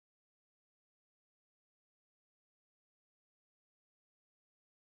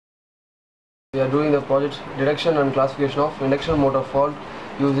We are doing the project detection and classification of induction motor fault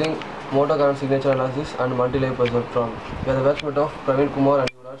using motor current signature analysis and multi-layer perceptron. We are the batchmate of R.PRAVEEN, KUMAR and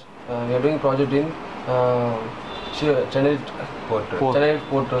Yuvaraj. We are doing project in Chennai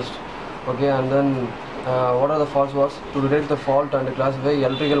Port Trust. Okay, and then what are the faults was to detect the fault and classify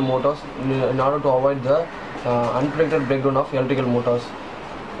electrical motors in order to avoid the unpredicted breakdown of electrical motors.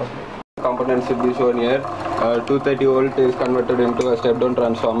 Okay. Components should be shown here. 230 volt is converted into a step down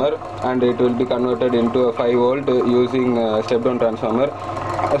transformer, and it will be converted into a 5 volt using step down transformer.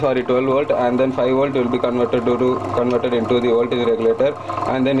 12 volt, and then 5 volt will be converted into the voltage regulator.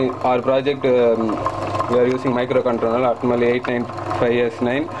 And then in our project we are using microcontroller Atmali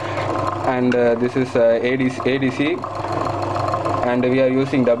 895S9, and this is ADC, and we are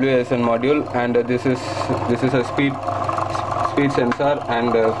using WSN module, and this is a speed sensor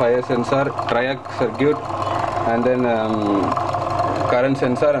and fire sensor, triac circuit, and then current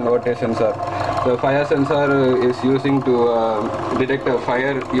sensor and voltage sensor. The fire sensor is using to detect a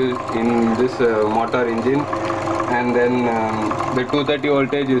fire in this motor engine, and then the 230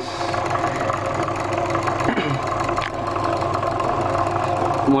 voltage is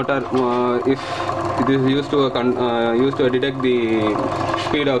motor. If it is used to detect the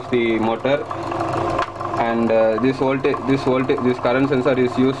speed of the motor. And this current sensor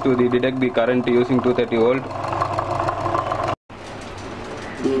is used to detect the current using 230 volt.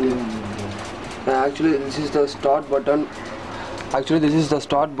 Actually, this is the start button. It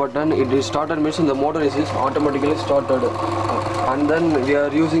is started means the motor is automatically started, and then we are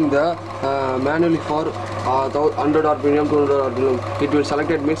using the manually for 100 RPM, 200 RPM. It will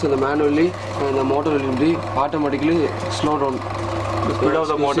select it means the manually, and the motor will be automatically slow down. The speed of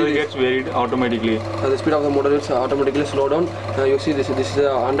the motor gets varied automatically. The speed of the motor is automatically slow down. You see this is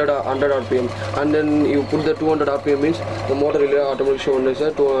 100 RPM, and then you put the 200 RPM means the motor will automatically show as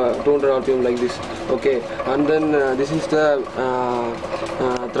 200 RPM like this. Okay, and then this is the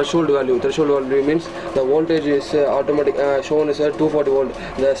threshold value. Threshold value means the voltage is automatic shown as 240 volt.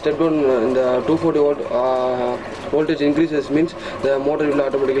 The step down in the 240 volt voltage increases means the motor will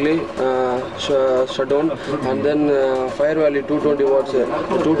automatically shut down, and then fire value 220 watts.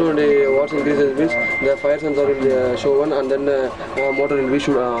 220 watts increases means the fire sensor will show one, and then motor will be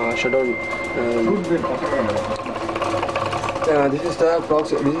shut down. This is the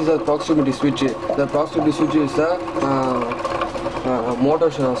proximity switch. The proximity switch is the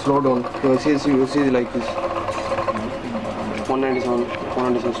motor slow down. You see like this.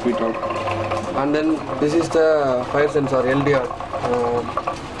 197 speed out. And then this is the fire sensor LDR.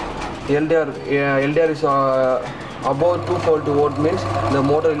 LDR is above 240 volt means the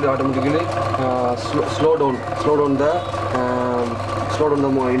motor will automatically slow down the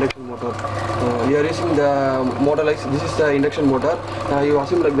induction motor. We are using the motor like this is the induction motor. You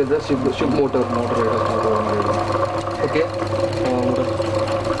assume like the ship motor. Okay.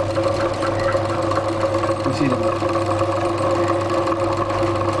 You see that.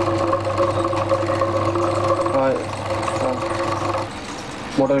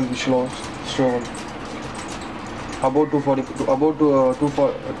 Motor will be slow. About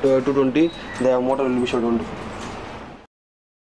 220, the motor will be shut down.